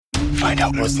find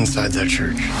out what's inside that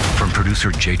church. From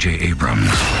producer J.J. Abrams,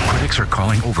 critics are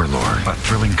calling Overlord a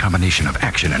thrilling combination of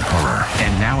action and horror.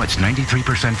 And now it's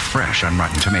 93% fresh on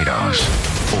Rotten Tomatoes.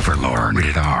 Overlord,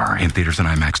 rated R, in theaters and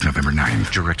IMAX November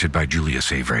 9th, directed by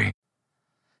Julius Avery.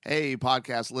 Hey,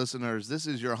 podcast listeners, this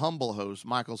is your humble host,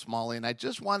 Michael Smalley, and I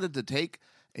just wanted to take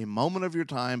a moment of your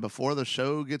time before the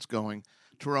show gets going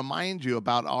to remind you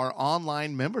about our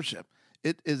online membership.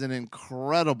 It is an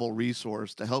incredible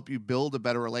resource to help you build a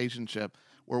better relationship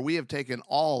where we have taken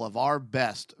all of our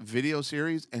best video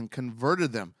series and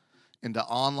converted them into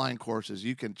online courses.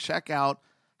 You can check out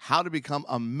how to become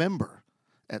a member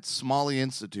at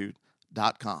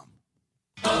smalleyinstitute.com.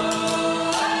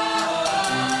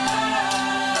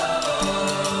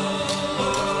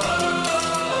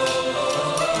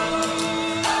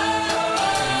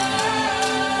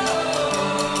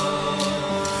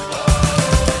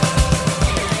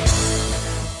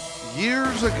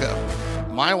 Years ago,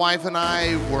 my wife and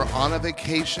I were on a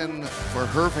vacation for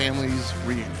her family's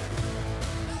reunion.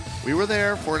 We were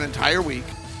there for an entire week,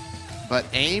 but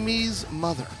Amy's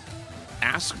mother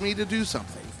asked me to do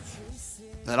something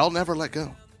that I'll never let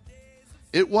go.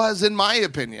 It was, in my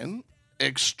opinion,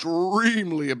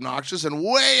 extremely obnoxious and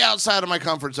way outside of my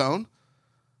comfort zone.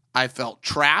 I felt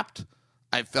trapped,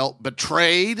 I felt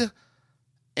betrayed,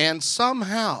 and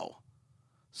somehow,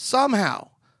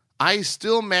 I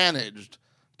still managed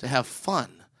to have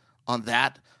fun on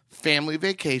that family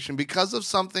vacation because of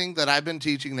something that I've been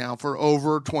teaching now for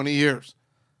over 20 years.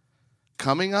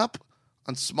 Coming up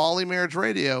on Smalley Marriage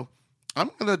Radio, I'm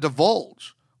going to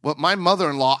divulge what my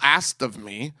mother-in-law asked of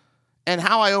me and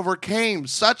how I overcame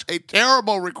such a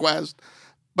terrible request,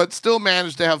 but still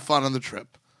managed to have fun on the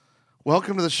trip.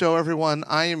 Welcome to the show, everyone.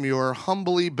 I am your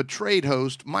humbly betrayed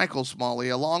host, Michael Smalley,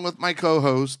 along with my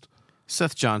co-host,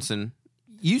 Seth Johnson.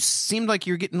 You seemed like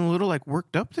you're getting a little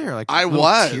worked up there. I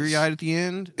was teary-eyed at the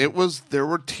end. There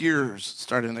were tears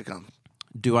starting to come.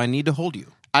 Do I need to hold you?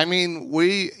 I mean,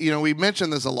 we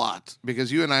mention this a lot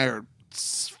because you and I are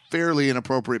fairly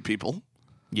inappropriate people.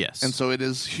 Yes. And so it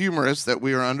is humorous that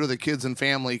we are under the kids and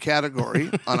family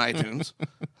category on iTunes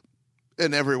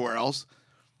and everywhere else.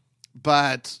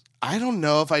 But I don't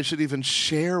know if I should even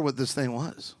share what this thing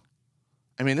was.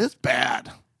 I mean, it's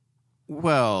bad.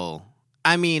 Well,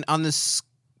 I mean, on the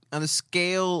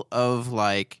scale of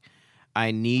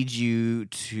I need you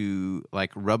to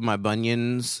rub my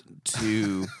bunions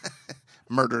to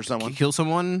murder someone, kill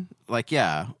someone.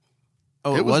 Yeah.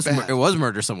 Oh, it was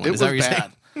murder someone. It Is that what you're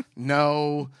bad. saying?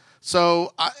 No.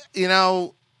 So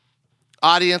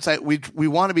audience, we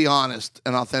want to be honest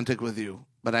and authentic with you,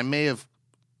 but I may have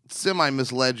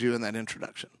semi-misled you in that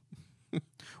introduction.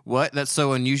 What? That's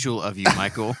so unusual of you,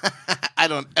 Michael. I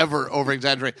don't ever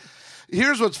over-exaggerate.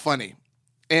 Here's what's funny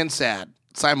and sad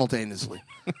simultaneously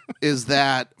is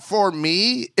that for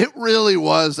me, it really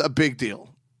was a big deal.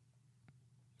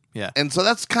 Yeah. And so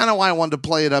that's kind of why I wanted to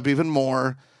play it up even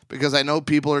more, because I know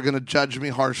people are going to judge me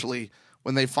harshly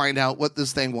when they find out what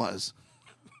this thing was.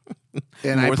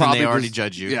 And more than they already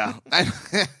judge you. Yeah.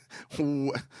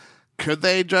 Could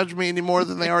they judge me any more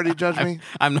than they already judge me?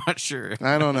 I'm not sure.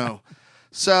 I don't know.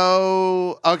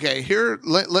 So, okay,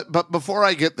 but before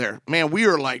I get there, man, we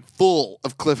are full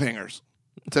of cliffhangers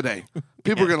today.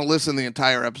 People are going to listen to the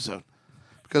entire episode.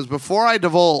 Because before I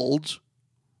divulge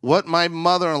what my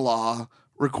mother-in-law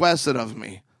requested of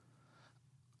me,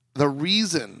 the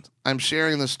reason I'm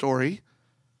sharing this story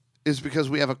is because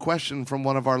we have a question from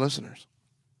one of our listeners.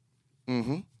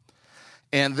 And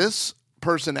this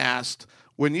person asked,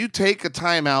 when you take a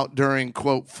time out during,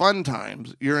 quote, fun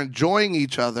times, you're enjoying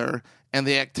each other and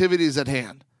the activities at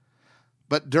hand.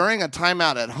 But during a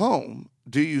timeout at home,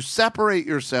 do you separate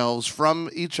yourselves from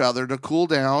each other to cool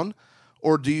down,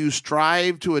 or do you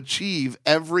strive to achieve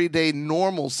everyday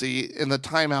normalcy in the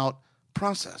timeout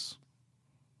process?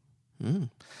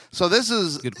 So this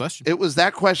is good question. It was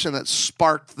that question that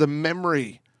sparked the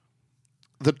memory,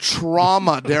 the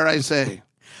trauma, dare I say.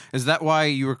 Is that why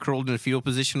you were curled in a fetal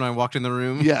position when I walked in the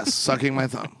room? Yes, sucking my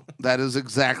thumb. That is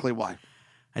exactly why.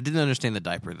 I didn't understand the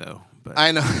diaper, though. But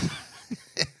I know.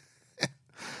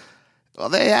 Well,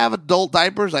 they have adult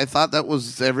diapers. I thought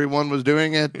everyone was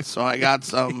doing it, so I got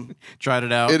some. Tried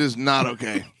it out. It is not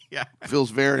okay. Yeah.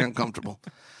 Feels very uncomfortable.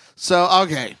 So,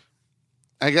 okay.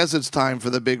 I guess it's time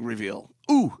for the big reveal.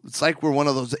 Ooh, it's like we're one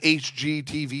of those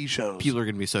HGTV shows. People are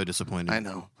going to be so disappointed. I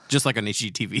know. Just like on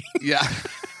HGTV. Yeah.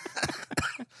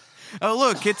 Oh,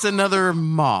 look, it's another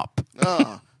mop.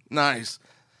 Oh, nice.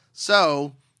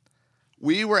 So,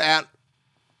 we were at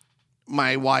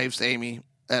my wife's, Amy,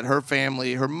 at her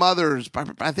family, her mother's,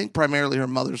 I think primarily her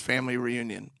mother's family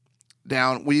reunion.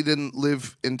 We didn't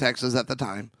live in Texas at the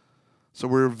time. So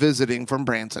we were visiting from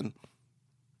Branson.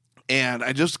 And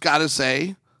I just got to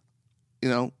say,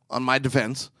 on my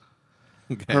defense,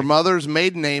 Okay. her mother's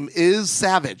maiden name is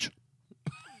Savage.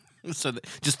 So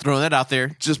just throwing that out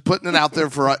there. Just putting it out there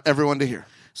for everyone to hear.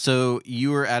 So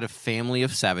you were at a family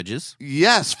of savages.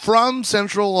 Yes, from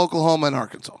central Oklahoma and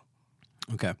Arkansas.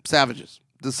 Okay. Savages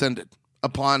descended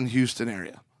upon Houston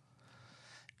area.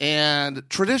 And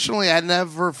traditionally, I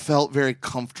never felt very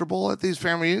comfortable at these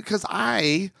family reunions because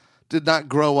I did not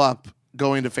grow up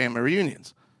going to family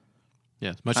reunions.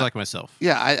 Yes, much like myself.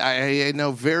 Yeah, I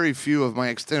know very few of my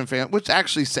extended family, which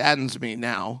actually saddens me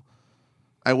now.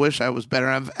 I wish I was better.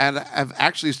 I've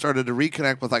actually started to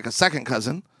reconnect with like a second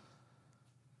cousin.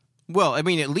 Well, I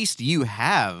mean, at least you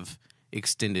have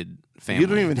extended family. You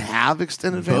don't even have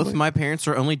extended family? Both my parents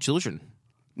are only children.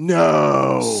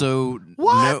 No. So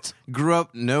What? Grew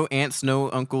up no aunts, no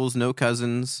uncles, no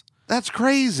cousins. That's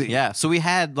crazy. Yeah. So we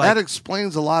had That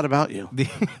explains a lot about you.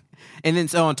 And then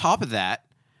so on top of that,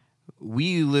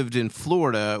 we lived in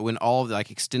Florida when all of the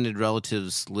extended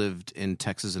relatives lived in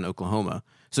Texas and Oklahoma.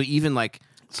 So even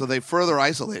So they further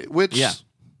isolate, which Yeah.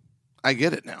 I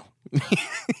get it now.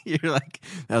 you're like,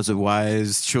 that was a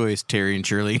wise choice, Terry and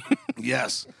Shirley.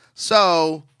 Yes.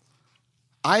 So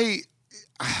I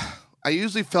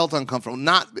usually felt uncomfortable.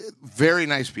 Not very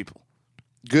nice people.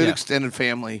 Good Yeah. extended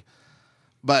family,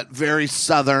 but very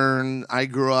Southern. I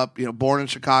grew up, born in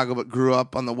Chicago, but grew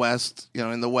up on the West,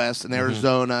 in the West in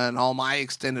Arizona. And all my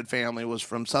extended family was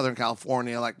from Southern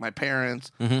California, like my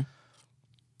parents. Mhm.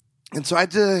 And so I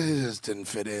just didn't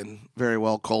fit in very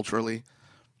well culturally.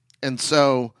 And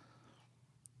so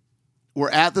we're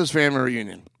at this family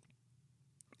reunion.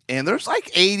 And there's like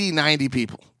 80, 90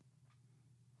 people.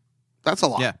 That's a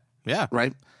lot. Yeah. Yeah.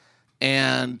 Right?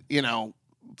 And,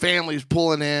 families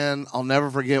pulling in. I'll never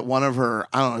forget one of her,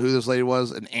 I don't know who this lady was,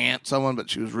 an aunt, someone, but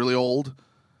she was really old.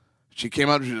 She came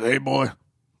up and she said, "Hey, boy."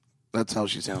 That's how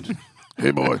she sounded. "Hey,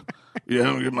 boy. Yeah, I'm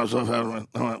going to get myself out of it."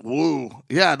 I went, "Whoa.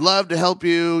 Yeah, I'd love to help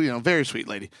you." Very sweet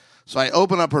lady. So I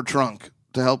open up her trunk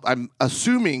to help, I'm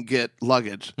assuming, get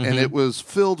luggage. And it was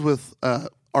filled with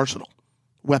arsenal,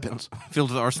 weapons.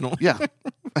 Filled with arsenal. Yeah,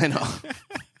 I know.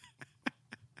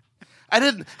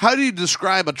 How do you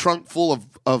describe a trunk full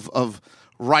of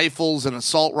rifles and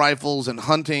assault rifles and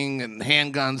hunting and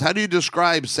handguns? How do you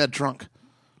describe said trunk?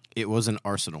 It was an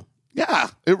arsenal. Yeah,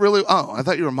 it really, I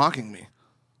thought you were mocking me.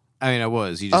 I mean, I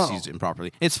was. You just Oh. used it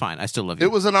improperly. It's fine. I still love you.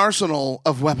 It was an arsenal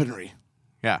of weaponry.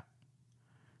 Yeah.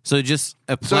 So just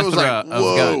a So it was plethora like, of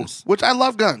whoa. guns. Which I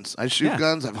love guns. I shoot Yeah.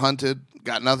 guns. I've hunted.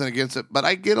 Got nothing against it. But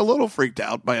I get a little freaked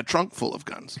out by a trunk full of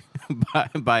guns.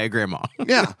 by a grandma.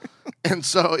 Yeah. And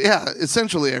so,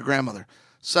 essentially a grandmother.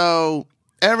 So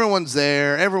everyone's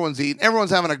there. Everyone's eating.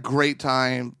 Everyone's having a great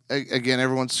time. Again,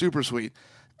 everyone's super sweet.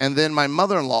 And then my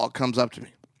mother-in-law comes up to me.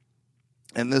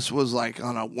 And this was like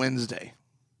on a Wednesday.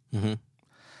 Mm-hmm.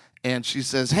 And she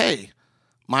says, "Hey,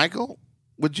 Michael,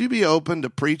 would you be open to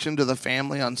preaching to the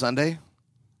family on Sunday?"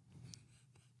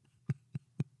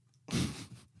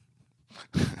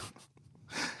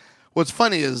 What's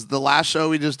funny is the last show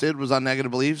we just did was on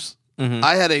negative beliefs. Mm-hmm.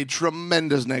 I had a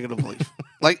tremendous negative belief.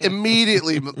 Like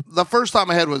immediately, the first time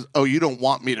I had was, "Oh, you don't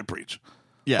want me to preach.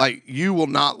 Yeah. Like you will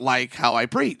not like how I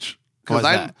preach." Why is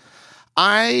that?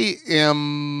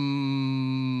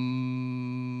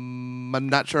 I'm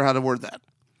not sure how to word that.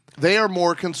 They are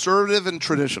more conservative and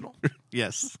traditional.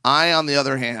 Yes. I, on the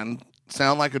other hand,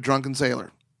 sound like a drunken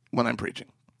sailor when I'm preaching.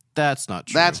 That's not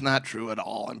true. That's not true at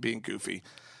all. I'm being goofy.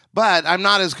 But I'm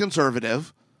not as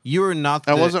conservative. You are not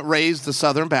I wasn't raised a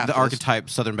Southern Baptist. the archetype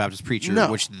Southern Baptist preacher,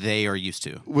 No. which they are used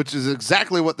to. which is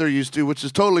exactly what they're used to, which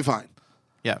is totally fine.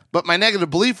 Yeah. But my negative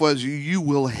belief was you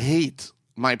will hate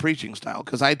my preaching style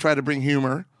because I try to bring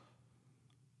humor,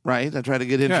 right? I try to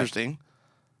get interesting.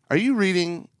 Are you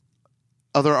reading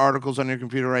other articles on your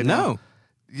computer right now? No,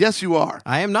 Yes, you are.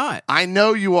 I am not. I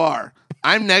know you are.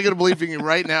 I'm negative believing you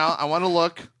right now. I want to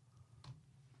look.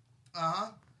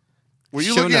 Were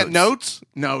you Show looking at notes. notes?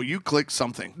 No, you clicked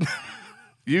something.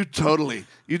 You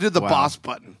did the Wow. boss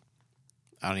button.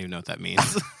 I don't even know what that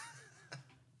means.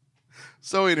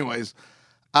 So, anyways,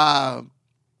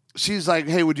 she's like,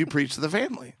 "Hey, would you preach to the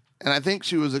family?" And I think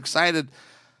she was excited.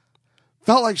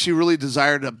 Felt like she really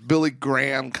desired a Billy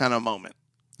Graham kind of moment.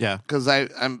 Yeah. Because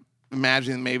I'm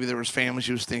imagining maybe there was family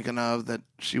she was thinking of that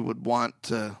she would want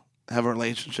to have a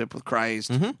relationship with Christ.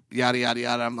 Yada, yada,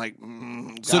 yada. I'm like,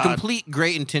 So God. complete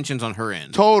great intentions on her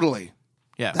end. Totally.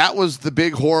 Yeah. That was the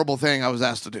big, horrible thing I was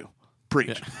asked to do.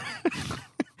 Preach.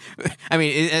 I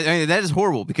mean, that is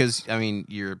horrible because, I mean,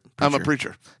 you're a preacher. I'm a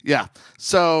preacher. Yeah.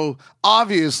 So,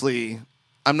 obviously,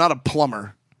 I'm not a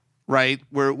plumber, right?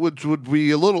 Which would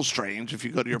be a little strange if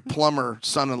you go to your plumber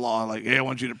son-in-law, like, hey, I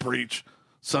want you to preach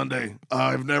Sunday.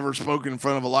 I've never spoken in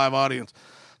front of a live audience.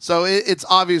 So it's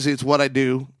obviously it's what I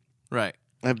do. Right.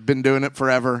 I've been doing it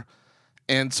forever.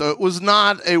 And so it was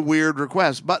not a weird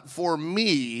request. But for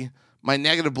me, my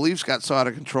negative beliefs got so out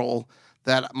of control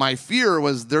that my fear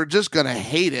was they're just going to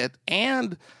hate it.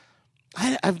 And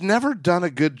I've never done a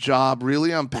good job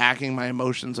really unpacking my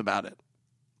emotions about it.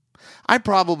 I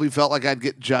probably felt like I'd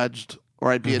get judged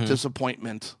or I'd be a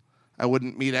disappointment. I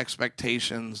wouldn't meet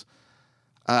expectations.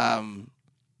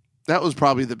 That was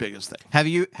probably the biggest thing.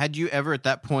 Had you ever at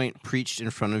that point preached in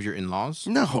front of your in-laws?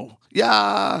 No.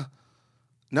 Yeah.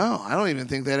 No, I don't even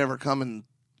think they'd ever come and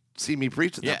see me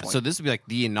preach at that point. So this would be like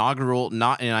the inaugural,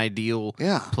 not an ideal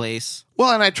place.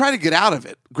 Well, and I try to get out of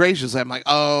it graciously. I'm like,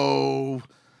 oh,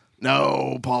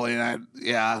 no, Pauline,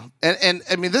 And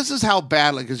I mean, this is how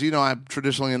badly, because I'm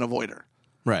traditionally an avoider.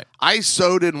 Right. I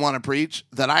so didn't want to preach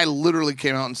that I literally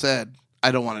came out and said,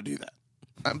 I don't want to do that.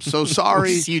 I'm so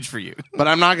sorry. It's huge for you. But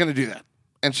I'm not going to do that.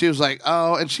 And she was like,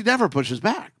 oh, and she never pushes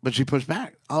back, but she pushed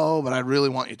back. Oh, but I really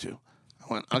want you to.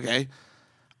 I went, okay.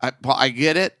 I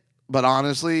get it, but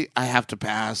honestly, I have to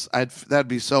pass. That'd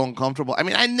be so uncomfortable. I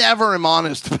mean, I never am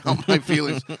honest about my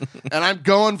feelings, and I'm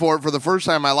going for it for the first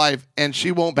time in my life, and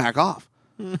she won't back off.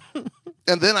 And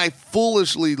then I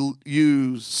foolishly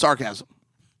use sarcasm.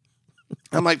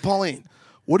 I'm like, Pauline,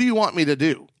 what do you want me to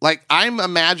do? Like, I'm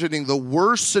imagining the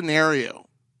worst scenario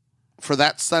for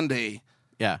that Sunday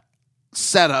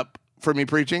setup for me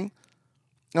preaching.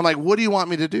 I'm like, what do you want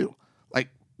me to do? Like,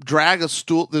 drag this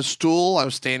stool. I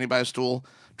was standing by a stool.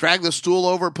 Drag the stool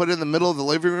over, put it in the middle of the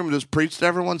living room, and just preach to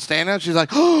everyone standing out. She's like,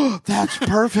 oh, that's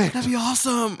perfect. That'd be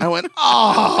awesome. I went,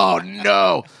 oh,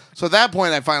 no. So at that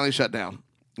point, I finally shut down.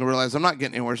 I realized I'm not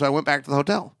getting anywhere, so I went back to the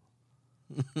hotel.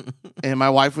 And my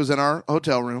wife was in our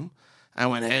hotel room. I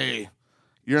went, hey,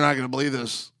 you're not going to believe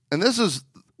this. And this is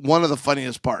one of the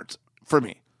funniest parts for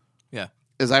me. Yeah.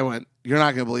 Is I went, you're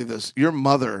not going to believe this. Your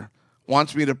mother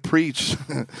wants me to preach.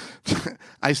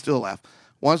 I still laugh.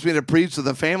 Wants me to preach to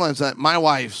the family. And so my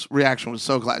wife's reaction was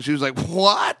so glad. She was like,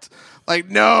 what? Like,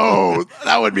 no,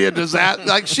 that would be a disaster.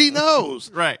 Like, she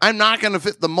knows. Right. I'm not going to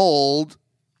fit the mold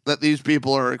that these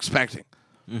people are expecting.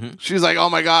 Mm-hmm. She's like, oh,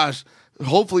 my gosh.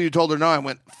 Hopefully you told her no. I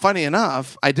went, funny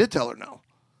enough, I did tell her no.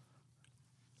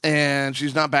 And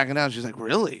she's not backing down. She's like,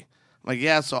 really? I'm like,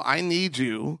 yeah, so I need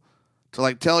you to,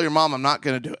 like, tell your mom I'm not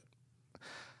going to do it.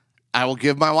 I will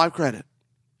give my wife credit.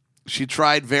 She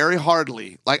tried very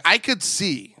hardly. Like, I could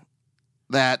see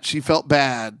that she felt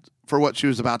bad for what she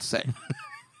was about to say.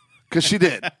 Because she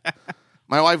did.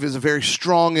 My wife is a very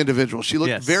strong individual. She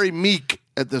looked very meek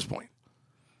at this point.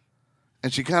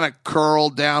 And she kind of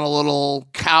curled down a little,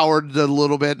 cowered a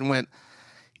little bit, and went,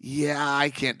 yeah, I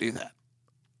can't do that.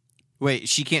 Wait,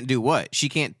 she can't do what? She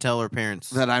can't tell her parents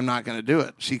that I'm not going to do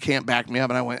it. She can't back me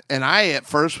up. And I at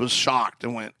first was shocked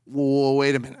and went, whoa,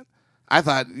 wait a minute. I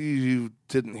thought you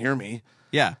didn't hear me.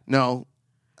 Yeah. No,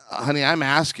 honey, I'm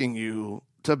asking you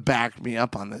to back me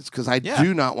up on this because I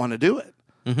do not want to do it.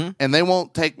 Mm-hmm. And they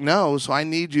won't take no, so I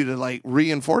need you to, like,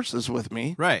 reinforce this with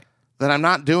me. Right. That I'm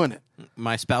not doing it.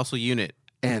 My spousal unit.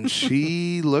 And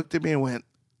she looked at me and went,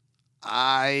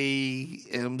 I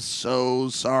am so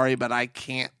sorry, but I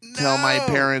can't tell my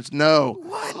parents no.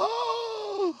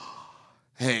 What?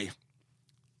 Hey,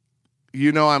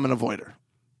 I'm an avoider.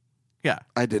 Yeah.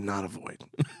 I did not avoid.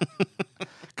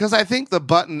 Because I think the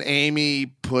button Amy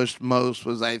pushed most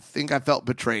was I think I felt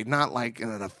betrayed. Not like in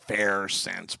an affair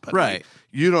sense, but like,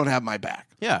 you don't have my back.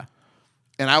 Yeah.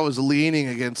 And I was leaning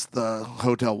against the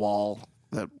hotel wall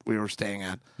that we were staying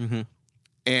at. Mm-hmm.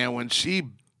 And when she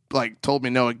like told me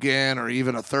no again or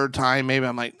even a third time, maybe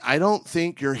I'm like, I don't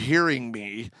think you're hearing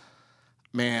me.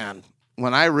 Man,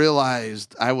 when I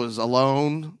realized I was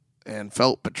alone and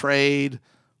felt betrayed,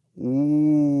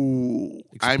 ooh,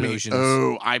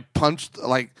 I punched,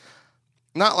 like,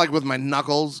 not like with my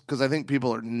knuckles, because I think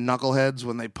people are knuckleheads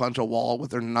when they punch a wall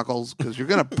with their knuckles, because you're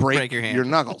going to break your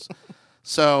knuckles.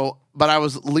 So, but I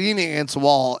was leaning against the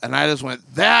wall, and I just went,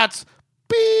 that's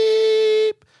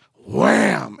beep,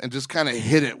 wham, and just kind of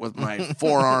hit it with my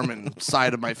forearm and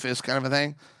side of my fist kind of a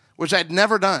thing, which I'd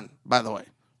never done, by the way.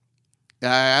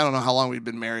 I don't know how long we'd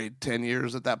been married, 10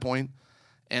 years at that point.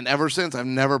 And ever since, I've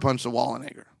never punched a wall in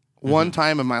anger. One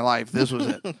time in my life, this was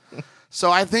it. So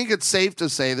I think it's safe to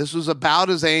say this was about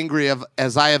as angry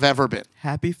as I have ever been.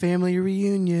 Happy family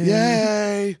reunion.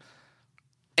 Yay.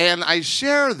 And I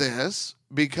share this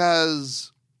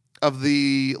because of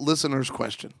the listener's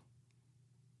question.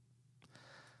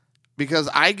 Because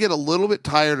I get a little bit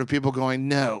tired of people going,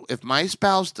 no, if my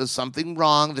spouse does something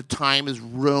wrong, the time is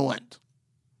ruined.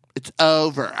 It's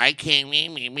over. I can't.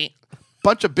 Me.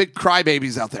 Bunch of big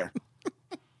crybabies out there.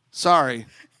 Sorry,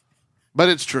 but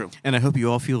it's true. And I hope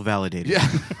you all feel validated. Yeah.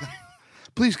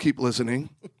 Please keep listening.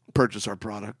 Purchase our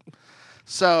product.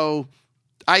 So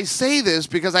I say this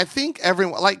because I think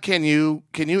everyone, like, can you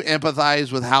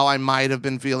empathize with how I might have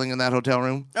been feeling in that hotel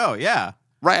room? Oh, yeah.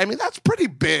 Right. I mean, that's pretty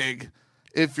big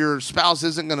if your spouse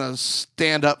isn't going to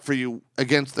stand up for you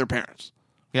against their parents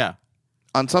Yeah.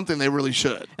 on something they really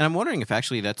should. And I'm wondering if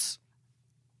actually that's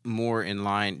more in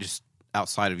line, just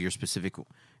outside of your specific, if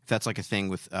that's like a thing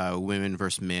with women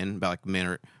versus men, about like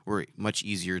men were much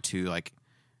easier to like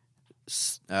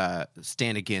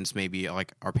stand against, maybe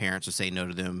like our parents would say no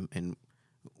to them, and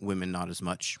women not as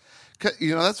much.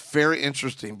 You know, that's very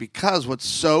interesting because what's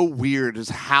so weird is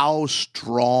how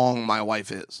strong my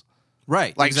wife is.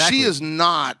 Right. Like, exactly. she is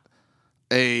not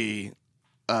a,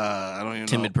 I don't even know.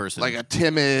 Timid person. Like a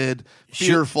timid,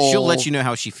 fearful. She'll let you know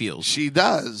how she feels. She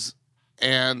does.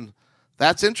 And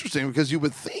that's interesting because you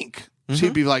would think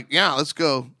she'd be like, yeah, let's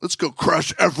go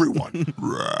crush everyone.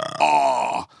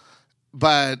 Oh.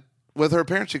 But with her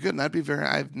parents, she couldn't.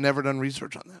 I've never done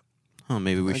research on that. Oh,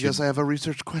 maybe we I should. guess I have a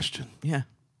research question. Yeah.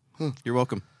 You're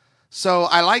welcome. So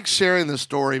I like sharing this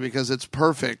story because it's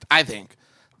perfect, I think,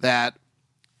 that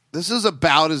this is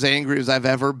about as angry as I've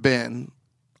ever been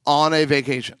on a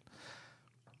vacation.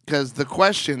 Because the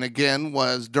question, again,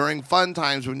 was during fun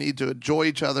times, we need to enjoy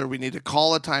each other. We need to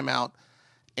call a timeout.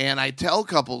 And I tell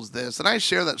couples this, and I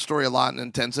share that story a lot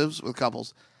in intensives with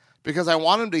couples, because I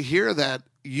want them to hear that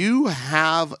you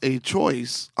have a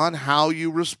choice on how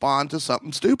you respond to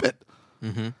something stupid.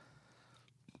 Mm-hmm.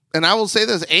 And I will say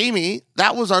this, Amy,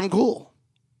 that was uncool.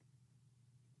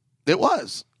 It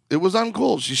was. It was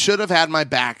uncool. She should have had my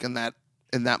back in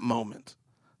that moment.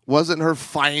 Wasn't her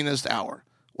finest hour.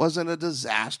 Wasn't a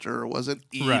disaster. Wasn't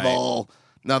evil. Right.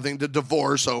 Nothing to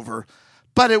divorce over.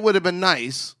 But it would have been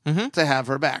nice to have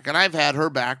her back. And I've had her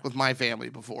back with my family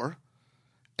before.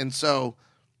 And so,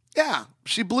 yeah,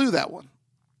 she blew that one.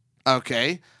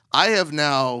 Okay. I have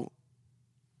now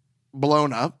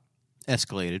blown up.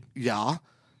 Escalated. Yeah.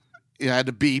 I had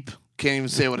to beep. Can't even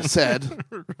say what it said.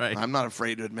 Right. I'm not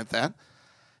afraid to admit that.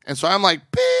 And so I'm like,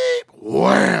 beep,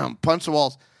 wham, punch the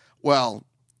walls. Well,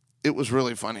 it was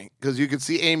really funny because you could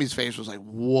see Amy's face was like,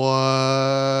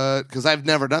 what? Because I've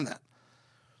never done that.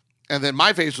 And then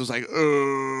my face was like,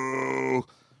 oh.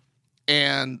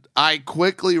 And I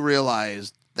quickly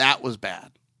realized that was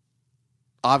bad.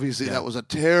 Obviously, that was a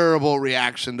terrible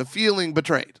reaction to feeling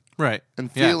betrayed. Right.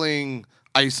 And feeling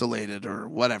isolated or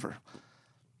whatever.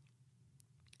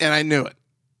 And I knew it.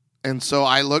 And so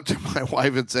I looked at my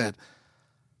wife and said,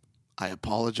 I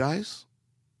apologize.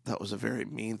 That was a very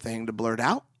mean thing to blurt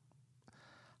out.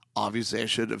 Obviously, I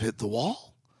should have hit the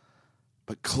wall.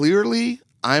 But clearly,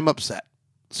 I'm upset.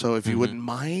 So if you wouldn't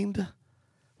mind,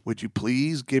 would you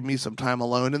please give me some time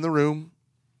alone in the room?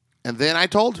 And then I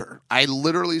told her, I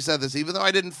literally said this, even though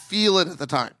I didn't feel it at the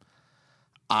time.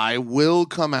 I will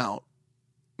come out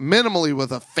minimally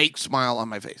with a fake smile on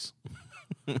my face.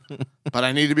 But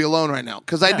I need to be alone right now.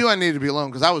 Because I need to be alone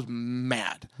because I was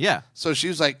mad. Yeah. So she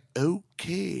was like,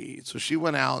 okay. So she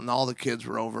went out and all the kids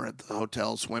were over at the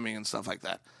hotel swimming and stuff like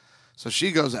that. So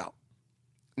she goes out.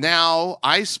 Now,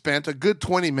 I spent a good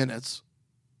 20 minutes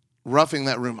roughing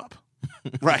that room up.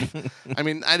 Right. I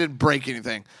mean, I didn't break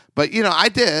anything. But, I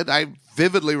did. I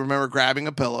vividly remember grabbing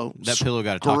a pillow. That pillow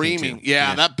got a talking to.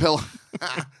 Yeah, that pillow.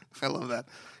 I love that.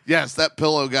 Yes, that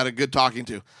pillow got a good talking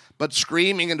to. But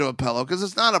screaming into a pillow, because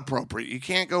it's not appropriate. You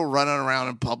can't go running around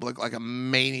in public like a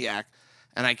maniac.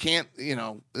 And I can't,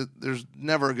 there's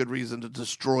never a good reason to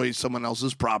destroy someone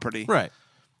else's property. Right.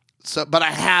 So, but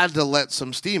I had to let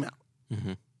some steam out.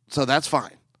 Mm-hmm. So that's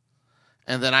fine.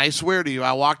 And then I swear to you,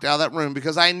 I walked out of that room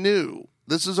because I knew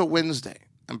this is a Wednesday.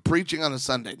 I'm preaching on a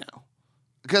Sunday now.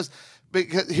 Because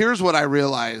here's what I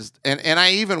realized. And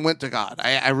I even went to God.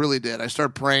 I really did. I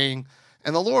started praying.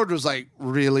 And the Lord was like,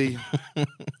 really?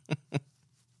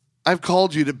 I've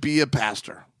called you to be a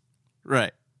pastor.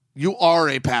 Right. You are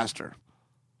a pastor.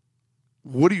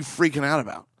 What are you freaking out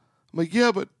about? I'm like,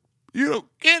 yeah, but you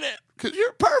don't get it because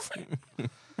you're perfect.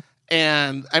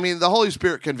 And, I mean, the Holy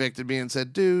Spirit convicted me and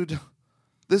said, dude,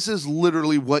 this is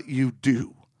literally what you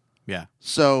do. Yeah.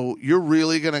 So you're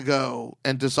really going to go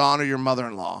and dishonor your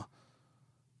mother-in-law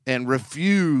and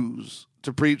refuse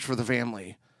to preach for the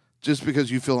family just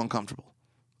because you feel uncomfortable.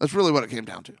 That's really what it came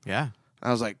down to. Yeah. I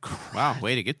was like, crap. Wow,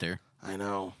 way to get there. I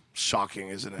know. Shocking,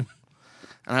 isn't it?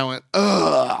 And I went,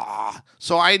 ugh.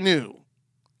 So I knew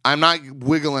I'm not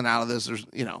wiggling out of this. There's,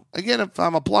 again, if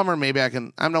I'm a plumber, maybe I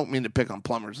don't mean to pick on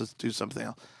plumbers. Let's do something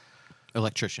else.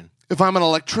 Electrician. If I'm an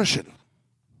electrician,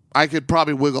 I could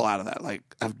probably wiggle out of that. Like,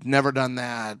 I've never done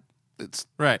that. It's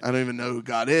Right. I don't even know who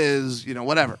God is.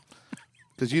 Whatever.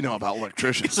 Because you know about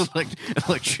electricians.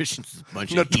 Electricians is a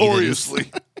bunch of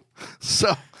Notoriously.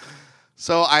 So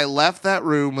I left that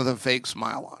room with a fake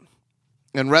smile on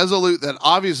and resolute that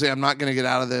obviously I'm not going to get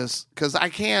out of this because I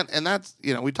can't. And that's,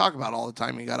 we talk about all the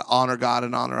time. You got to honor God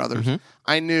and honor others. Mm-hmm.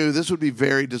 I knew this would be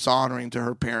very dishonoring to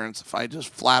her parents if I just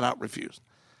flat out refused.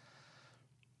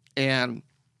 And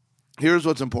here's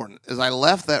what's important is I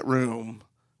left that room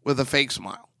with a fake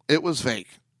smile. It was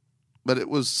fake, but it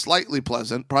was slightly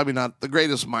pleasant. Probably not the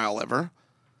greatest smile ever.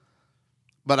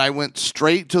 But I went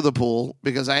straight to the pool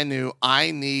because I knew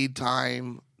I need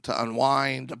time to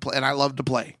unwind, to play, and I love to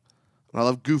play. I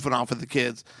love goofing off with the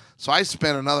kids. So I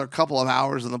spent another couple of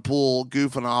hours in the pool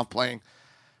goofing off, playing.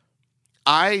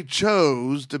 I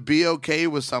chose to be okay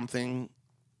with something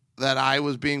that I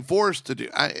was being forced to do.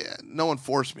 No one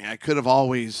forced me. I could have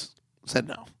always said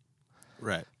no.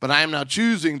 Right. But I am now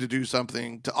choosing to do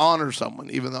something to honor someone,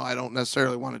 even though I don't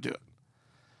necessarily want to do it.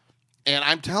 And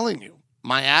I'm telling you,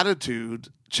 my attitude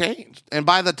changed. And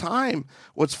by the time,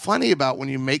 what's funny about when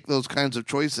you make those kinds of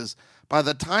choices, by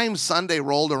the time Sunday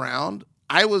rolled around,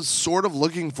 I was sort of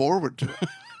looking forward to it.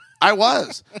 I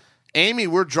was. Amy,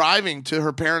 we're driving to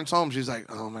her parents' home. She's like,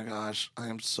 oh my gosh, I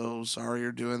am so sorry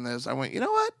you're doing this. I went, you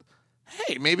know what?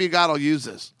 Hey, maybe God will use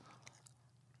this.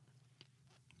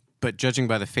 But judging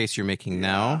by the face you're making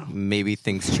now, maybe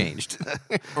things changed.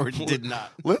 Or did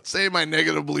not. Let's say my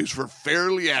negative beliefs were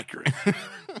fairly accurate.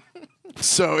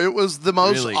 So it was the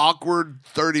most Really? awkward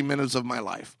 30 minutes of my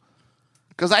life.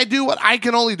 Because I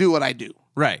can only do what I do.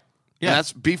 Right. Yeah. And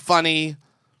that's be funny,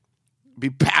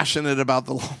 be passionate about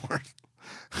the Lord.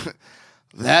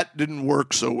 That didn't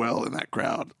work so well in that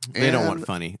crowd. They don't want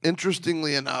funny.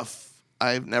 Interestingly enough,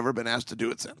 I've never been asked to do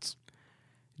it since.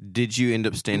 Did you end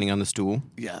up standing on the stool?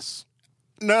 Yes.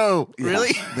 No. Yes.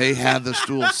 Really? They had the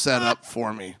stool set up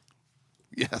for me.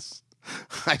 Yes.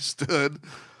 I stood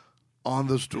on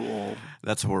the stool.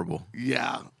 That's horrible.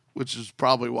 Yeah. Which is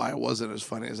probably why it wasn't as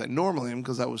funny as I normally am,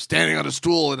 because I was standing on a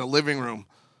stool in a living room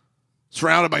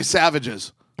surrounded by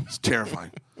savages. It's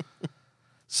terrifying.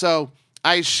 So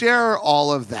I share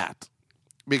all of that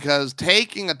because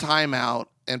taking a time out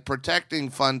and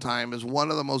protecting fun time is one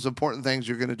of the most important things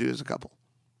you're going to do as a couple.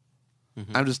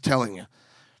 Mm-hmm. I'm just telling you.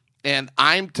 And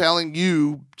I'm telling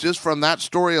you, just from that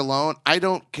story alone, I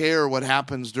don't care what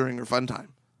happens during your fun time.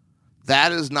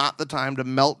 That is not the time to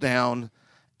melt down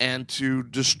and to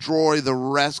destroy the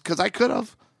rest, because I could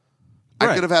have. Right.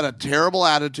 I could have had a terrible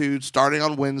attitude starting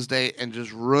on Wednesday and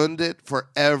just ruined it for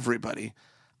everybody.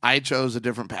 I chose a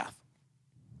different path.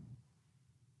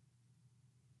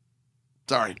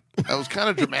 Sorry. That was kind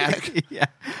of dramatic. Yeah.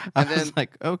 I was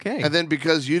like, okay. And then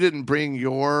because you didn't bring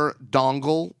your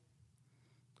dongle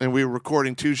and we were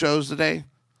recording 2 shows today,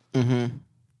 Mm-hmm.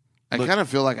 I kind of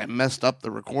feel like I messed up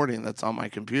the recording that's on my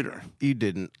computer. You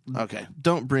didn't. Okay.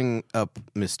 Don't bring up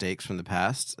mistakes from the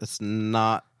past. It's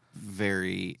not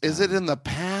very... Is it in the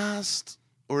past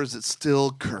or is it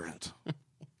still current?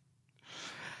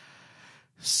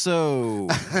 So,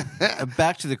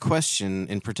 back to the question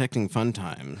in protecting fun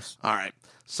times. All right.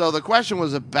 So the question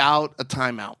was about a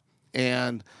timeout.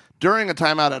 And during a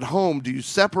timeout at home, do you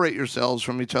separate yourselves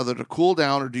from each other to cool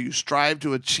down, or do you strive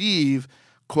to achieve,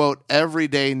 quote,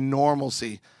 everyday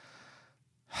normalcy?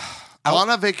 On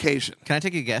a vacation. Can I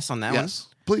take a guess on that one? Yes,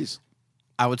 please.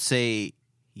 I would say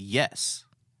yes.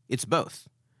 It's both.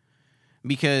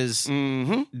 Because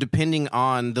depending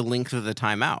on the length of the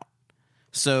timeout.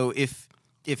 So if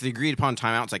the agreed upon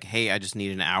timeout is like, hey, I just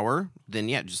need an hour, then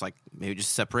yeah, just like maybe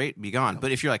just separate, be gone.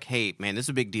 But if you're like, hey, man, this is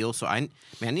a big deal, so I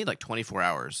need like 24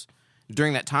 hours.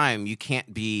 During that time, you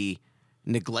can't be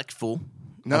neglectful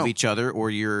of each other or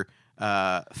your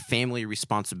family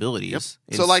responsibilities.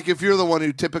 Yep. So like if you're the one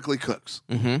who typically cooks,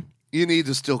 you need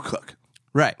to still cook.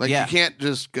 Right. Like yeah. you can't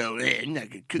just go, hey, I'm not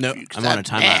going to cook No, for you 'cause I'm on a I'm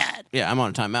timeout. mad. Yeah, I'm on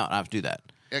a timeout. I have to do that.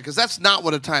 Yeah, because that's not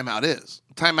what a timeout is.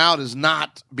 Timeout is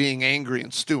not being angry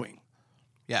and stewing.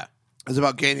 Yeah. It's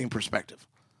about gaining perspective.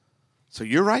 So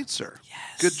you're right, sir.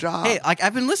 Yes. Good job. Hey, like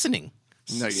I've been listening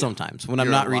No, you sometimes when I'm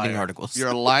You're not a reading liar. articles. You're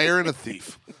a liar and a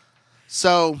thief.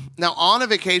 So now on a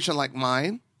vacation like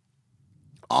mine,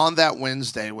 on that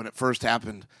Wednesday when it first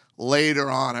happened,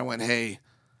 later on I went, hey,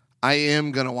 I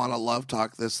am going to want to love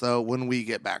talk this, though, when we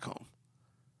get back home.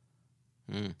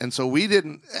 And so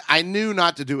I knew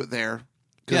not to do it there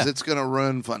because it's going to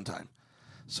ruin fun time.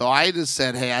 So I just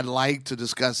said, hey, I'd like to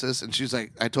discuss this. And she's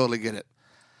like, I totally get it.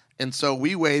 And so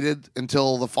we waited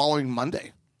until the following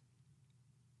Monday.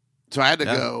 So I had to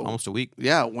go almost a week.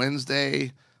 Yeah,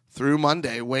 Wednesday through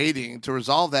Monday waiting to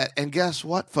resolve that. And guess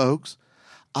what, folks?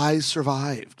 I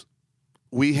survived.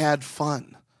 We had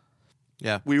fun.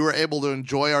 Yeah. We were able to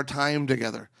enjoy our time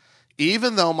together.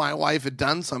 Even though my wife had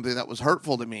done something that was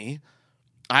hurtful to me,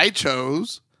 I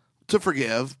chose to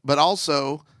forgive, but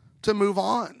also to move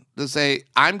on, to say,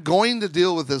 I'm going to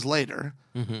deal with this later.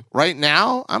 Right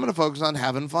now, I'm going to focus on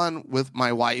having fun with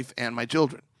my wife and my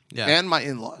children and my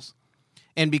in-laws.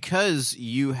 And because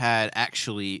you had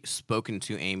actually spoken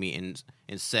to Amy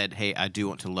and said, hey, I do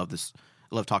want to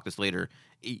love talk this later,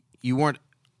 you weren't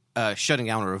shutting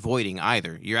down or avoiding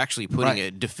either. You're actually putting a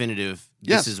definitive,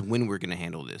 this is when we're going to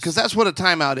handle this. Because that's what a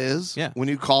timeout is. Yeah. When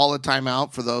you call a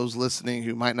timeout, for those listening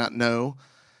who might not know,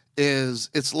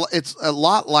 it's a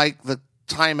lot like the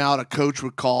timeout a coach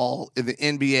would call in the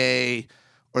NBA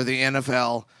or the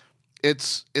NFL.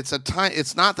 It's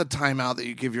not the timeout that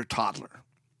you give your toddler,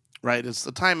 right? It's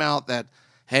the timeout that,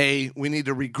 hey, we need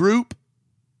to regroup.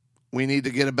 We need to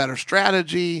get a better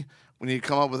strategy. We need to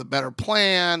come up with a better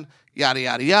plan, yada,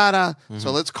 yada, yada.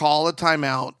 So let's call a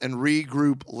timeout and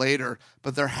regroup later.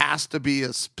 But there has to be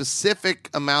a specific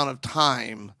amount of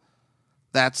time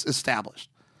that's established.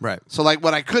 Right. So like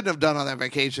what I couldn't have done on that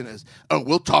vacation is,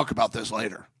 we'll talk about this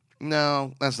later.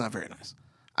 No, that's not very nice.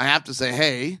 I have to say,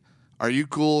 hey, are you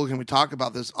cool? Can we talk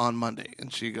about this on Monday?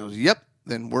 And she goes, yep,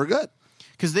 then we're good.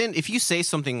 Because then if you say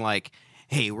something like,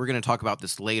 hey, we're going to talk about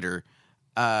this later,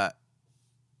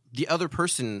 the other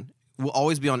person will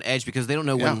always be on edge because they don't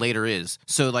know when later is.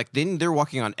 So like then they're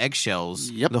walking on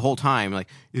eggshells the whole time. Like,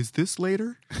 is this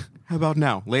later? How about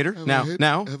now? Later?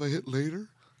 Now? Have I hit later?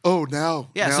 Oh, now.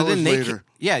 Yeah, now so then later.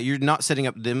 You're not setting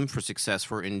up them for success,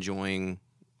 for enjoying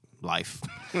life.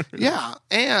 Yeah,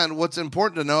 and what's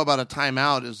important to know about a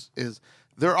timeout is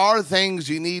there are things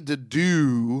you need to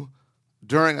do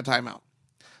during a timeout.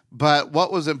 But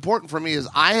what was important for me is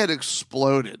I had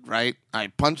exploded, right? I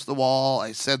punched the wall.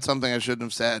 I said something I shouldn't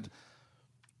have said.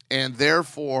 And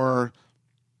therefore,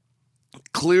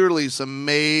 clearly some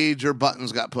major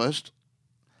buttons got pushed.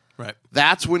 Right.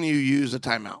 That's when you use a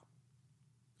timeout.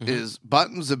 Is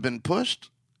buttons have been pushed.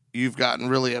 You've gotten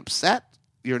really upset.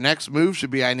 Your next move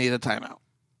should be, I need a timeout.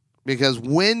 Because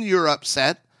when you're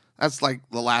upset, that's like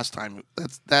the last time.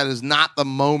 That is not the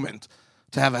moment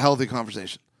to have a healthy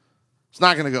conversation. It's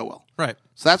not going to go well. Right.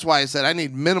 So that's why I said I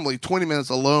need minimally 20 minutes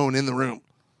alone in the room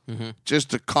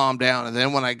just to calm down. And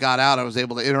then when I got out, I was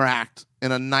able to interact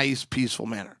in a nice, peaceful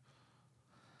manner.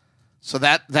 So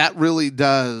that really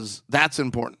does, that's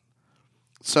important.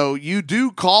 So you do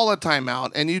call a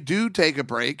timeout and you do take a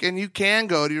break and you can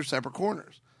go to your separate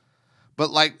corners.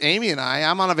 But like Amy and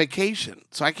I'm on a vacation,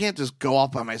 so I can't just go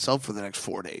off by myself for the next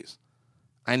 4 days.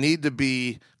 I need to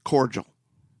be cordial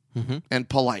and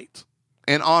polite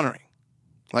and honoring.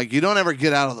 Like, you don't ever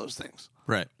get out of those things.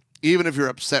 Right. Even if you're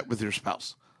upset with your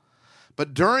spouse.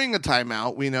 But during a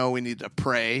timeout, we know we need to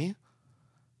pray,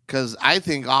 because I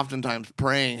think oftentimes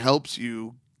praying helps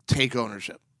you take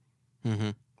ownership.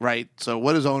 Right? So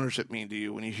what does ownership mean to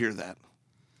you when you hear that?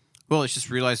 Well, it's just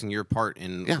realizing your part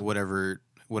in whatever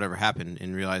happened,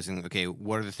 and realizing, okay,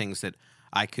 what are the things that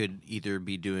I could either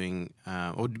be doing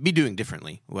or be doing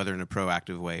differently, whether in a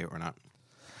proactive way or not.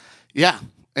 Yeah.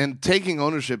 And taking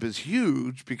ownership is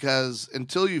huge, because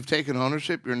until you've taken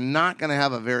ownership, you're not going to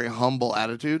have a very humble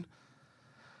attitude.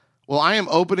 Well, I am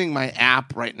opening my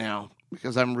app right now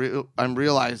because I'm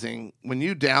realizing when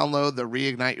you download the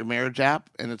Reignite Your Marriage app,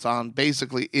 and it's on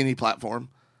basically any platform,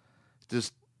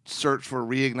 just search for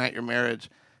Reignite Your Marriage.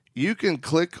 You can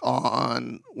click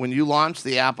on, when you launch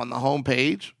the app on the home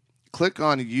page, click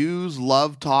on Use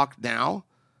Love Talk Now.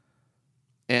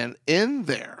 And in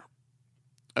there,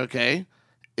 okay,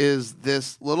 is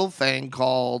this little thing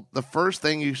called the first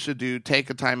thing you should do, take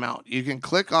a time out. You can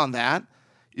click on that.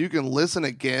 You can listen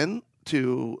again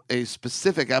to a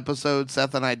specific episode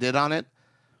Seth and I did on it.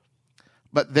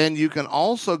 But then you can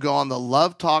also go on the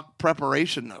Love Talk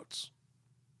preparation notes.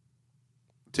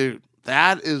 Dude,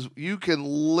 that is, you can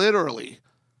literally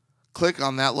click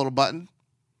on that little button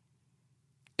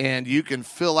and you can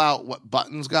fill out what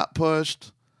buttons got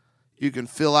pushed. You can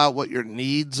fill out what your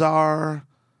needs are.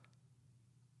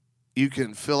 You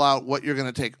can fill out what you're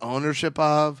going to take ownership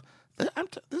of.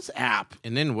 This app.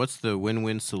 And then what's the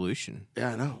win-win solution?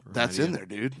 Yeah, I know. That's in there,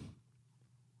 dude.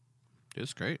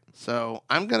 It's great. So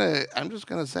I'm just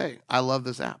gonna say I love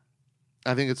this app.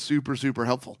 I think it's super, super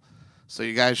helpful. So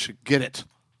you guys should get it.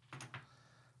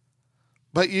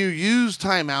 But you use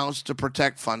timeouts to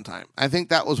protect fun time. I think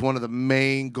that was one of the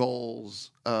main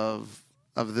goals of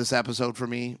this episode for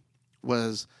me.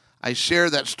 Was I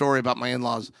shared that story about my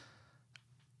in-laws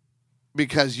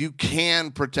because you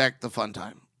can protect the fun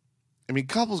time. I mean,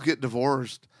 couples get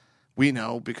divorced, we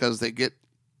know, because they get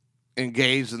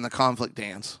engaged in the conflict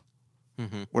dance.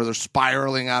 where they're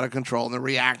spiraling out of control and they're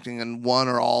reacting in one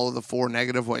or all of the 4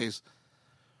 negative ways.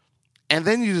 And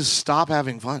then you just stop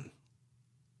having fun.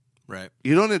 Right.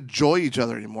 You don't enjoy each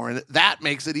other anymore. And that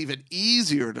makes it even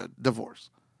easier to divorce.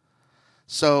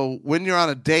 So when you're on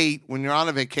a date, when you're on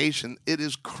a vacation, it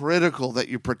is critical that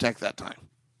you protect that time.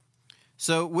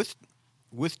 So with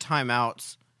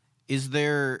timeouts, is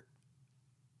there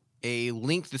a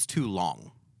length that's too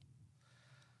long?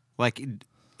 Like,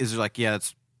 is there like, yeah,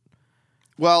 it's...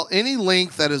 Well, any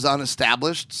length that is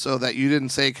unestablished, so that you didn't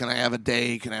say, can I have a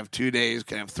day, can I have 2 days,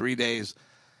 can I have 3 days,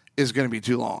 is going to be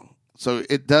too long. So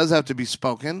it does have to be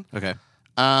spoken. Okay.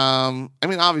 I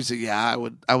mean, obviously, yeah,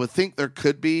 I would think there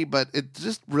could be, but it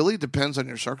just really depends on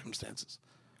your circumstances.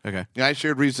 Okay. Yeah, I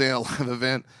shared recently at a live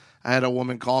event, I had a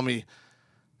woman call me.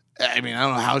 I mean, I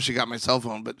don't know how she got my cell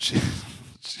phone, but she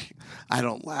I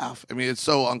don't laugh. I mean, it's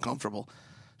so uncomfortable.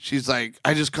 She's like,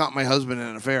 I just caught my husband in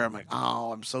an affair. I'm like,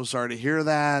 oh, I'm so sorry to hear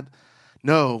that.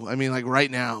 No, I mean, like right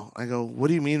now. I go, what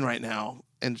do you mean right now?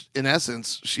 And in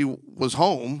essence, she was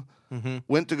home,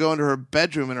 went to go into her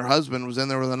bedroom, and her husband was in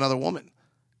there with another woman.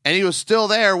 And he was still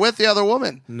there with the other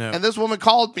woman. No. And this woman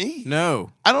called me.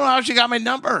 No. I don't know how she got my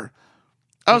number.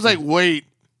 I was like, wait,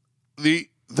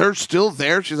 they're still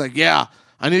there? She's like, yeah.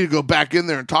 I need to go back in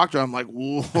there and talk to her. I'm like,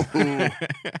 whoa.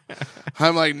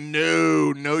 I'm like,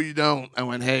 no, you don't. I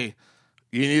went, hey,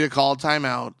 you need to call a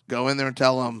timeout. Go in there and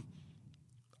tell them,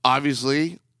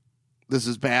 obviously, this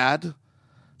is bad,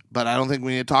 but I don't think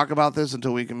we need to talk about this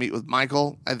until we can meet with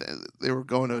Michael. They were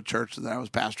going to a church that I was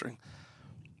pastoring.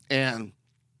 And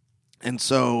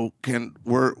so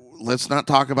let's not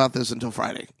talk about this until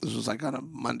Friday. This was like on a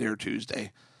Monday or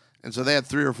Tuesday. And so they had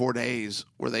 3 or 4 days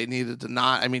where they needed to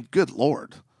not, I mean, good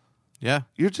Lord. Yeah.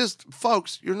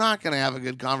 Folks, you're not going to have a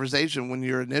good conversation when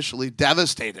you're initially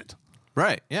devastated.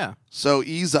 Right. Yeah. So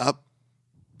ease up.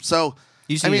 So,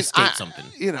 You just need to state something.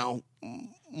 You know,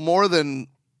 more than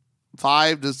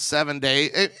 5 to 7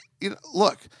 days.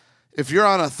 Look, if you're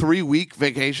on a 3-week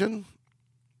vacation,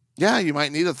 yeah, you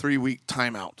might need a 3-week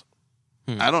timeout.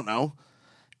 I don't know.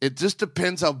 It just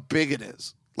depends how big it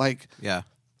is. Like, Yeah.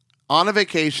 on a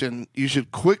vacation, you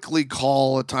should quickly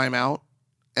call a timeout.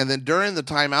 And then during the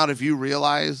timeout, if you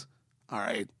realize, all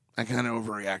right, I kind of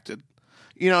overreacted,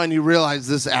 and you realize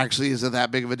this actually isn't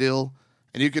that big of a deal,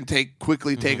 and you can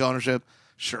quickly take ownership,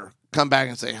 sure. Come back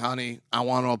and say, honey, I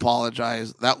want to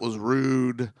apologize. That was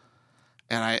rude.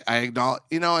 And I acknowledge,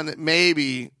 and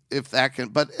maybe if that can,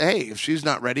 but hey, if she's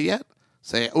not ready yet,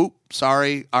 say, oh,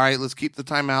 sorry. All right, let's keep the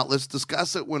timeout. Let's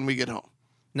discuss it when we get home.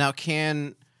 Now,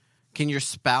 can your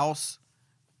spouse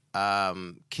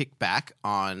kick back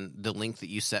on the length that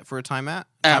you set for a timeout?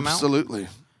 Absolutely.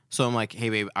 So I'm like, hey,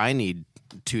 babe, I need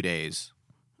 2 days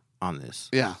on this.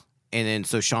 Yeah. And then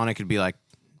so Shauna could be like,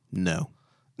 no.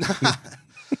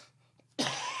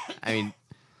 I mean,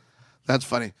 that's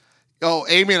funny. Oh,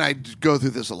 Amy and I go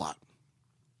through this a lot.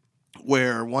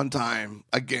 Where one time,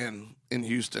 again, in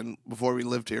Houston, before we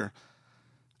lived here,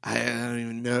 I don't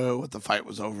even know what the fight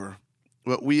was over.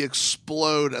 But we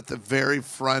explode at the very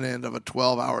front end of a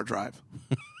 12-hour drive.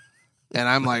 And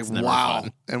I'm like, wow.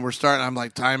 Fun. And we're starting, I'm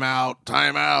like, time out.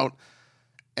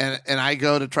 And I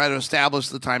go to try to establish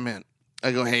the time in.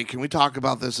 I go, hey, can we talk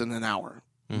about this in an hour?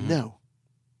 No.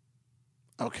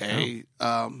 Okay.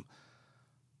 No.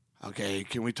 Okay,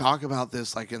 can we talk about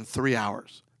this like in 3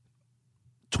 hours?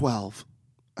 12.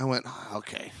 I went,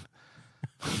 okay.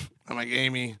 I'm like,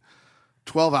 Amy,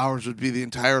 12 hours would be the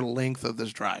entire length of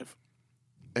this drive.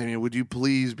 I mean, would you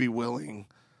please be willing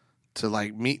to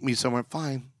like meet me somewhere?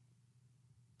 Fine.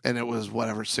 And it was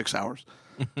 6 hours.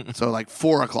 So like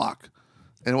 4 o'clock.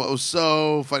 And what was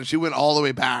so fun, she went all the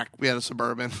way back. We had a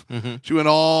Suburban. She went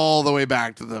all the way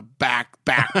back to the back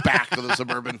to the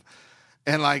Suburban.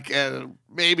 And like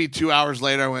maybe 2 hours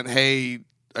later, I went, hey,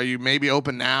 are you maybe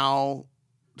open now?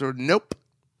 Nope.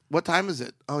 What time is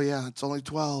it? Oh, yeah, it's only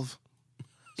 12.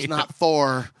 It's not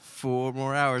 4. 4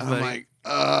 more hours, I'm like,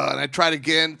 and I tried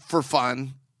again for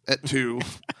fun at 2,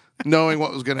 knowing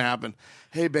what was going to happen.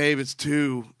 Hey, babe, it's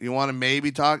 2. You want to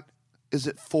maybe talk? Is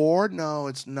it 4? No,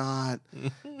 it's not.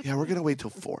 Yeah, we're going to wait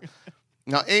till 4.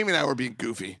 Now, Amy and I were being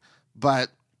goofy, but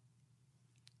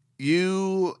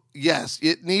yes,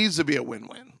 it needs to be a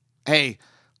win-win. Hey,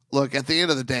 look, at the end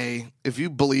of the day, if you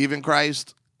believe in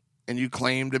Christ and you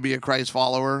claim to be a Christ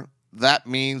follower, that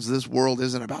means this world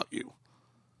isn't about you.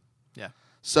 Yeah.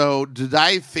 So did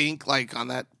I think, like on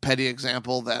that petty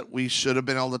example, that we should have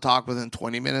been able to talk within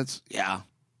 20 minutes? Yeah.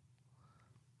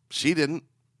 She didn't.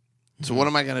 So what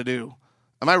am I going to do?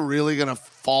 Am I really going to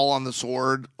fall on the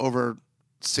sword over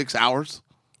 6 hours?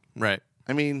 Right.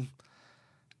 I mean,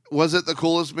 Was it the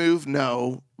coolest move?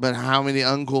 No. But how many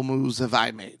uncool moves have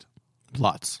I made?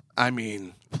 Lots. I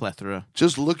mean, Plethora.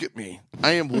 just look at me.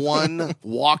 I am one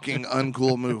walking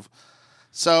uncool move.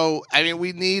 So, I mean,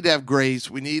 we need to have grace.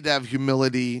 We need to have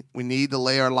humility. We need to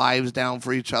lay our lives down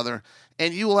for each other.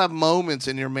 And you will have moments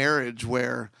in your marriage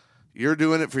where you're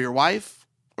doing it for your wife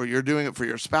or you're doing it for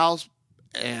your spouse,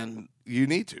 and you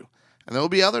need to. And there will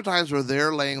be other times where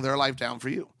they're laying their life down for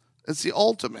you. It's the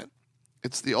ultimate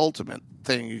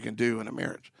thing you can do in a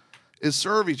marriage is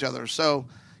serve each other. So,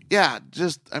 yeah,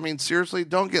 seriously,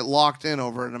 don't get locked in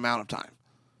over an amount of time.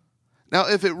 Now,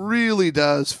 if it really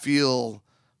does feel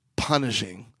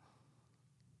punishing,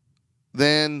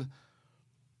 then,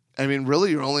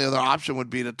 really your only other option would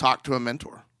be to talk to a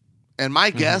mentor. And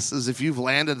my guess is if you've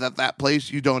landed at that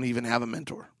place, you don't even have a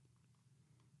mentor.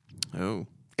 Oh.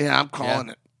 Yeah, I'm calling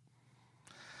it.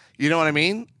 You know what I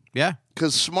mean? Yeah.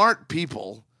 Because smart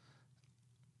people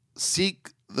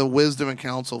seek the wisdom and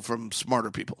counsel from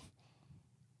smarter people.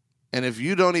 And if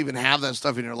you don't even have that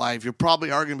stuff in your life, you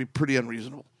probably are going to be pretty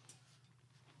unreasonable.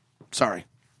 Sorry.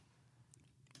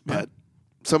 But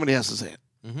somebody has to say it.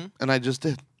 Mm-hmm. And I just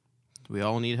did. We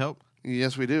all need help.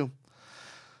 Yes, we do.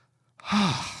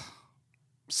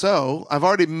 So, I've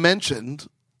already mentioned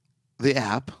the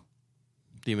app.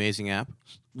 The amazing app.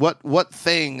 What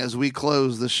thing, as we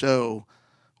close the show,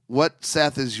 what,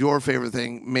 Seth, is your favorite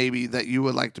thing maybe that you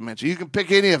would like to mention? You can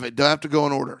pick any of it. Don't have to go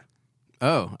in order.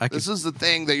 Oh. This is the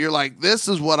thing that you're like, this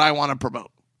is what I want to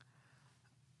promote.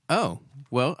 Oh.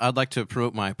 Well, I'd like to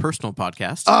promote my personal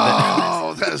podcast.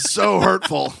 Oh, that is so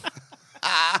hurtful.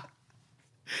 That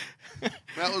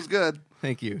was good.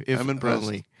 Thank you. I'm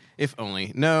impressed. If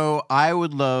only. No, I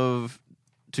would love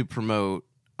to promote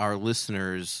our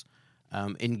listeners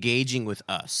engaging with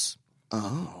us.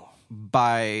 Oh.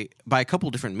 By a couple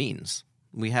different means.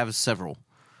 We have several.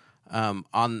 On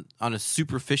a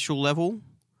superficial level,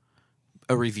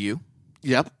 a review.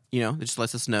 Yep. It just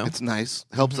lets us know. It's nice.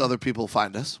 Helps other people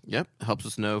find us. Yep. Helps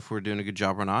us know if we're doing a good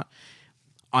job or not.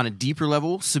 On a deeper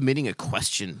level, submitting a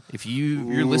question. If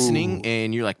you're listening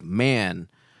and you're like, man,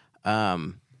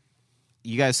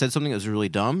 you guys said something that was really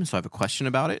dumb, so I have a question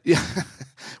about it. Yeah.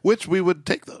 Which we would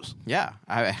take those. Yeah.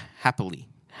 Happily.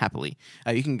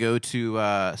 You can go to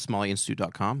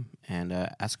smalleyinstitute.com and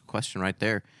ask a question right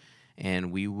there,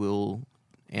 and we will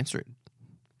answer it.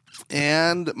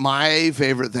 And my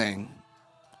favorite thing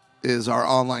is our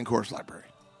online course library.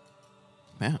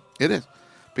 Yeah. It is.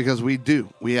 Because we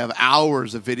have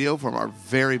hours of video from our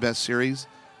very best series,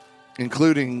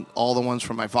 including all the ones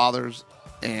from my father's,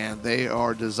 and they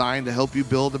are designed to help you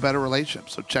build a better relationship.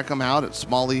 So check them out at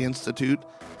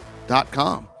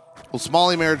smalleyinstitute.com. Well,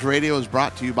 Smalley Marriage Radio is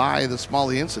brought to you by the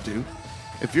Smalley Institute.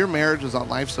 If your marriage is on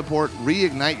life support,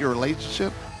 reignite your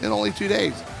relationship in only 2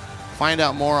 days. Find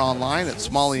out more online at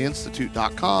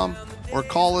smalleyinstitute.com or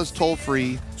call us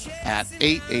toll-free at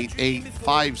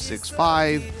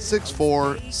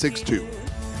 888-565-6462.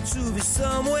 To be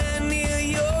somewhere near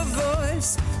your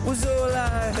voice was all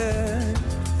I heard.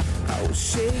 I was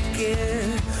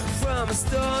shaking from a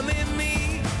storm in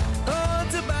me,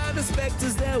 haunted by the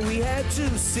specters that we had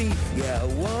to see. Yeah, I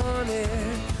wanted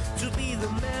to be the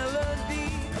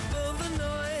melody above the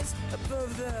noise,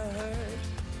 above the hurt.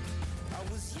 I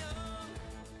was young.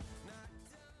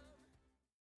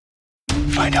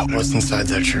 Find out what's inside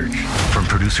that church. From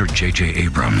producer J.J.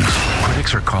 Abrams,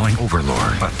 critics are calling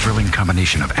Overlord a thrilling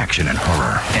combination of action and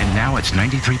horror. And now it's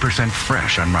 93%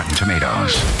 fresh on Rotten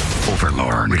Tomatoes.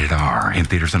 Overlord, rated R, in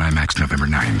theaters and IMAX November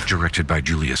 9th, directed by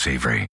Julius Avery.